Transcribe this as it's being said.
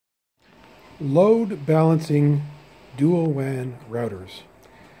load balancing dual WAN routers.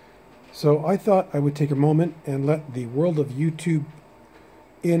 So I thought I would take a moment and let the world of YouTube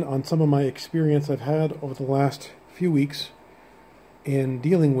in on some of my experience I've had over the last few weeks in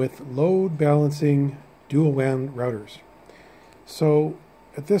dealing with load balancing dual WAN routers. So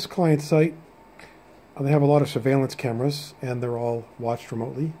at this client site, they have a lot of surveillance cameras and they're all watched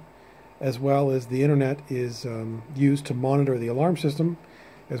remotely, as well as the internet is used to monitor the alarm system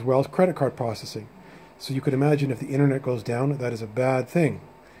as well as credit card processing. So you could imagine if the internet goes down, that is a bad thing.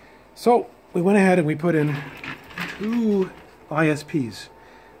 So we went ahead and we put in two ISPs.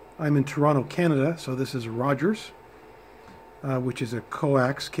 I'm in Toronto, Canada, so this is Rogers, which is a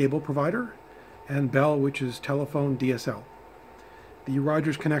coax cable provider, and Bell, which is telephone DSL. The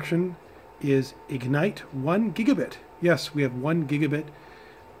Rogers connection is Ignite 1 gigabit. Yes, we have 1 gigabit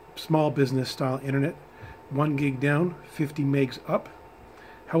small business style internet, 1 gig down, 50 megs up.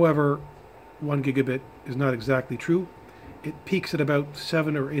 However, 1 gigabit is not exactly true. It peaks at about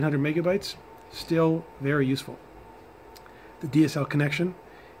 700 or 800 megabytes, still very useful. The DSL connection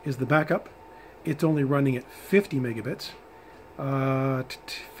is the backup. It's only running at 50 megabits,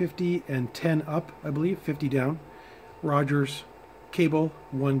 50 and 10 up, I believe, 50 down. Rogers cable,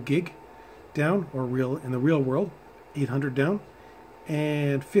 1 gig down, or in the real world, 800 down,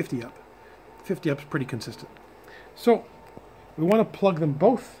 and 50 up. 50 up is pretty consistent. So we want to plug them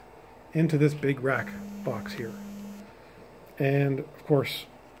both into this big rack box here. And of course,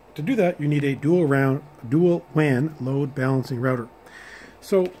 to do that, you need a dual WAN load balancing router.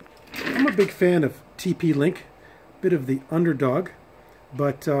 So I'm a big fan of TP-Link, bit of the underdog,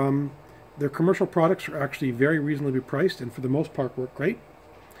 but their commercial products are actually very reasonably priced and for the most part work great.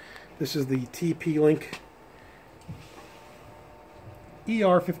 This is the TP-Link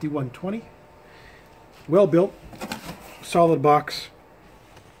er-5120. Well built, solid box,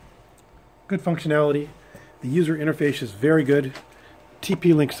 good functionality. The user interface is very good.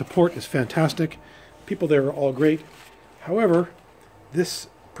 TP-Link support is fantastic. People there are all great. However, this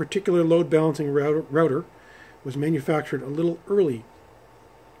particular load balancing router was manufactured a little early.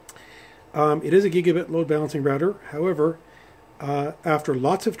 It is a gigabit load balancing router. However, after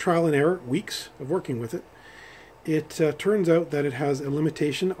lots of trial and error, weeks of working with it, it turns out that it has a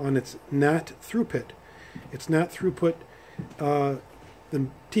limitation on its NAT throughput. Its NAT throughput, the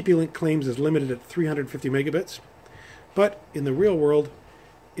TP-Link claims, is limited at 350 megabits, but in the real world,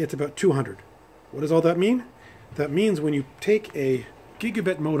 it's about 200. What does all that mean? That means when you take a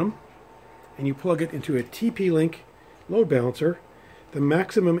gigabit modem and you plug it into a TP-Link load balancer, the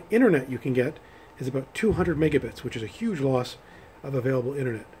maximum internet you can get is about 200 megabits, which is a huge loss of available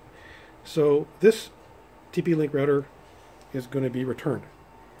internet. So this TP-Link router is going to be returned.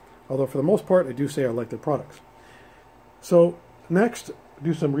 Although for the most part, I do say I like their products. So next,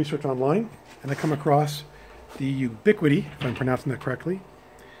 do some research online, and I come across the Ubiquiti, if I'm pronouncing that correctly,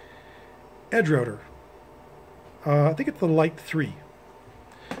 edge router. I think it's the erlite-3.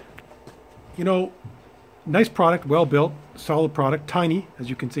 You know, nice product, well built, solid product, tiny. As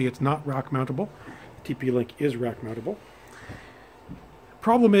you can see, it's not rack mountable. TP-Link is rack mountable.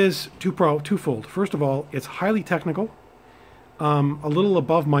 Problem is twofold. First of all, it's highly technical, a little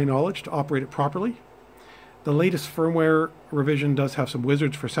above my knowledge to operate it properly. The latest firmware revision does have some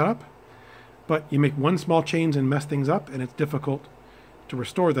wizards for setup, but you make one small change and mess things up, and it's difficult to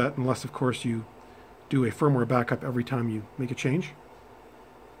restore that unless, of course, you do a firmware backup every time you make a change.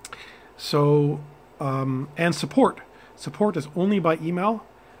 So, and support. Support is only by email,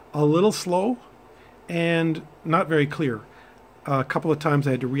 a little slow, and not very clear. A couple of times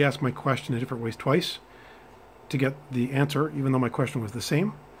I had to re-ask my question in different ways twice to get the answer, even though my question was the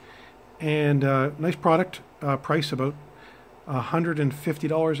same. And nice product, price about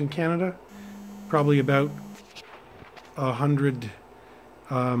 $150 in Canada, probably about $100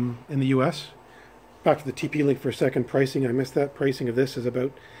 in the US. Back to the TP-Link for a second. Pricing, I missed that. Pricing of this is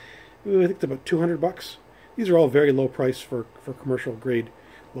about, I think it's about 200 bucks. These are all very low price for commercial grade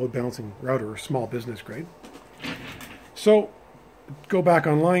load balancing router or small business grade. So go back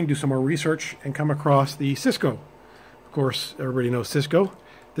online, do some more research, and come across the Cisco. Of course, everybody knows Cisco.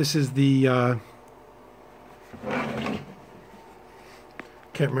 This is the,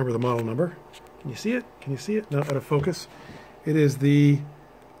 can't remember the model number. Can you see it? Can you see it? Not out of focus. It is the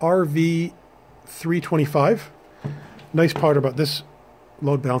rv325. Nice part about this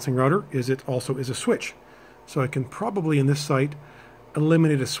load balancing router is it also is a switch. So I can probably, in this site,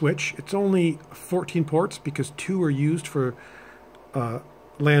 eliminate a switch. It's only 14 ports because 2 are used for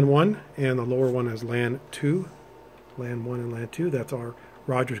LAN 1 and the lower one is LAN 2. LAN 1 and LAN 2. That's our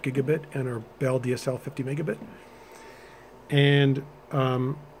Rogers gigabit and our Bell DSL 50 megabit. And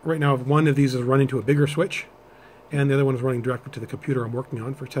right now one of these is running to a bigger switch, and the other one is running directly to the computer I'm working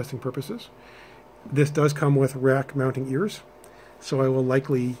on for testing purposes. This does come with rack mounting ears, so I will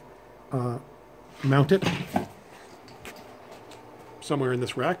likely mount it somewhere in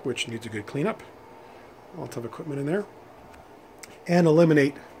this rack, which needs a good cleanup. Lots of equipment in there. And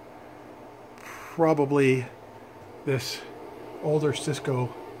eliminate probably this older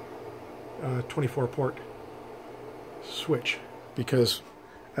Cisco 24-port switch, because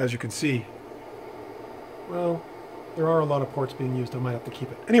as you can see, well, there are a lot of ports being used. I might have to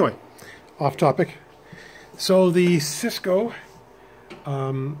keep it. Anyway, off topic. So the Cisco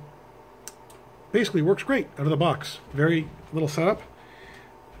basically works great out of the box. Very little setup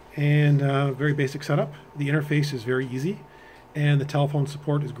and very basic setup. The interface is very easy and the telephone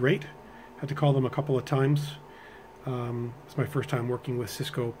support is great. Had to call them a couple of times. It's my first time working with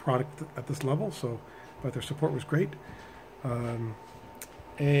Cisco product at this level, but their support was great. The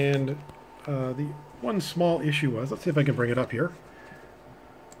one small issue was, let's see if I can bring it up here.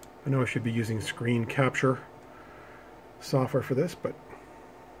 I know I should be using screen capture software for this, but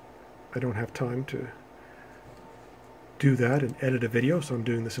I don't have time to do that and edit a video, so I'm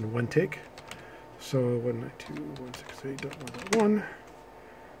doing this in one take. So 192.168.1.1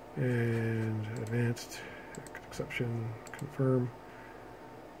 and advanced exception confirm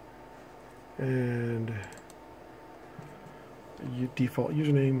and default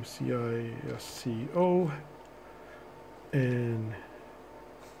username CISCO and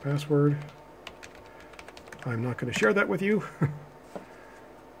password. I'm not going to share that with you.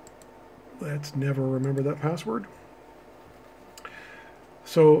 Let's never remember that password.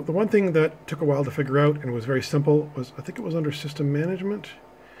 So the one thing that took a while to figure out and was very simple was, I think it was under system management.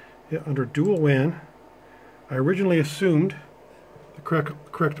 Yeah, under dual WAN. I originally assumed the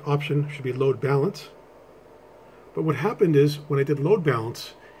correct option should be load balance. But what happened is, when I did load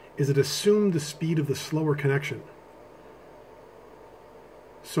balance, is it assumed the speed of the slower connection.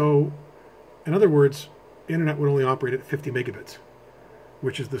 So, in other words, the internet would only operate at 50 megabits,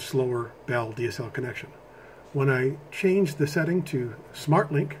 which is the slower Bell DSL connection. When I changed the setting to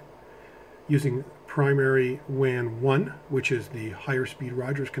SmartLink, using primary WAN 1, which is the higher speed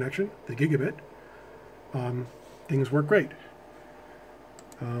Rogers connection, the gigabit, things work great.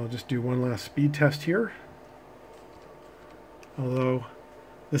 I'll just do one last speed test here. Although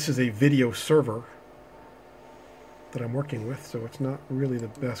this is a video server that I'm working with, so it's not really the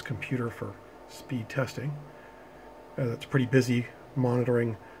best computer for speed testing. It's pretty busy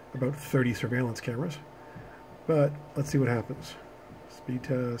monitoring about 30 surveillance cameras. But let's see what happens. Speed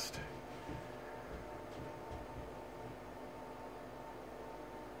test.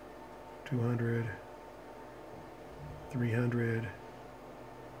 $200, $300,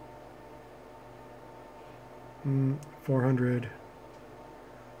 $400.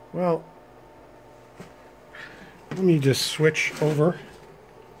 Well, let me just switch over.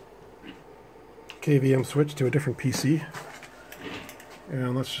 KVM switch to a different PC.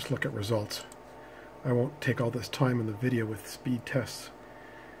 And let's just look at results. I won't take all this time in the video with speed tests.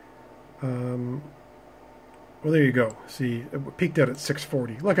 Well, there you go. See, it peaked out at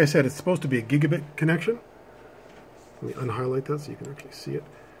 640. Like I said, it's supposed to be a gigabit connection. Let me unhighlight that so you can actually see it.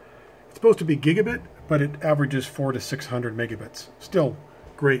 It's supposed to be gigabit, but it averages 400 to 600 megabits. Still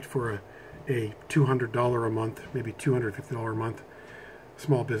great for a $200 a month, maybe $250 a month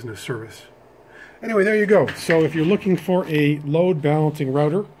small business service. Anyway, there you go. So if you're looking for a load balancing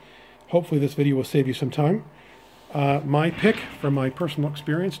router, hopefully this video will save you some time. My pick from my personal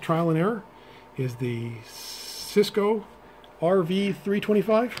experience, trial and error, is the Cisco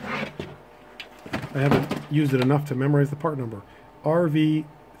rv325. I haven't used it enough to memorize the part number.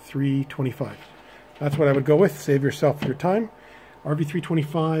 rv325. That's what I would go with. Save yourself your time.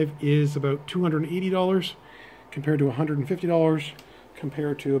 rv325 is about $280 compared to $150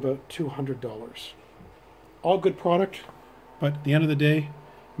 compared to about $200. All good product, but at the end of the day,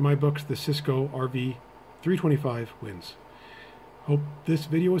 in my books, the Cisco rv325 wins. Hope this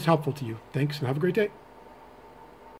video was helpful to you. Thanks and have a great day.